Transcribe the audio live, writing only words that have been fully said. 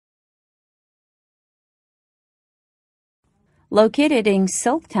Located in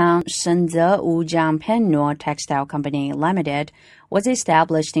Silktown, Shenzhen Wujiang Pennguo Textile Company Limited was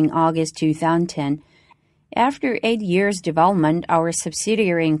established in August 2010. After 8 years development, our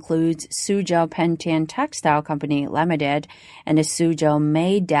subsidiary includes Suzhou Pentian Textile Company Limited and the Suzhou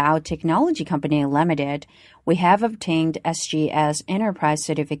Meidao Technology Company Limited. We have obtained SGS Enterprise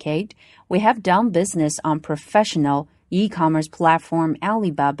Certificate. We have done business on professional e-commerce platform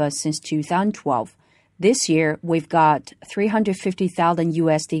Alibaba since 2012. This year, we've got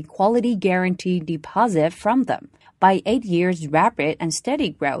 $350,000 quality guarantee deposit from them. By 8 years' rapid and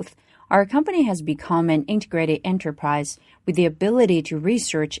steady growth, our company has become an integrated enterprise with the ability to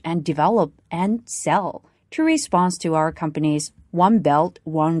research and develop and sell. To respond to our company's One Belt,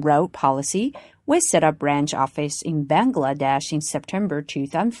 One Road policy, we set up branch office in Bangladesh in September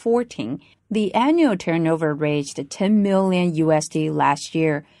 2014. The annual turnover reached $10 million last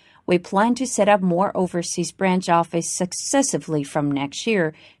year. We plan to set up more overseas branch office successively from next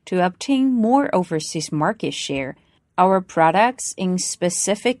year to obtain more overseas market share. Our products in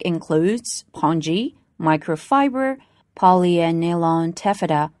specific includes pongee, microfiber, polyannylon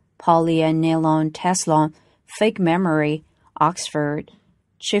taffeta, polyannylon Teslon, fake memory, Oxford,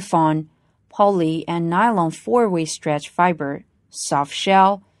 chiffon, poly and nylon four-way stretch fiber, soft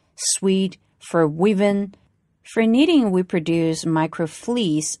shell, sweet, fur woven. For knitting, we produce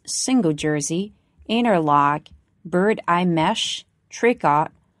microfleece, single jersey, interlock, bird eye mesh, tricot,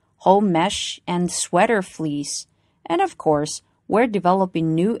 whole mesh, and sweater fleece. And of course, we're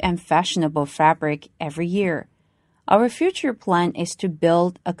developing new and fashionable fabric every year. Our future plan is to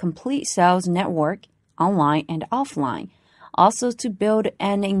build a complete sales network, online and offline, also to build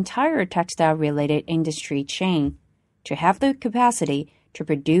an entire textile-related industry chain, to have the capacity to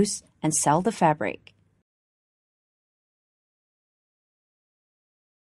produce and sell the fabric.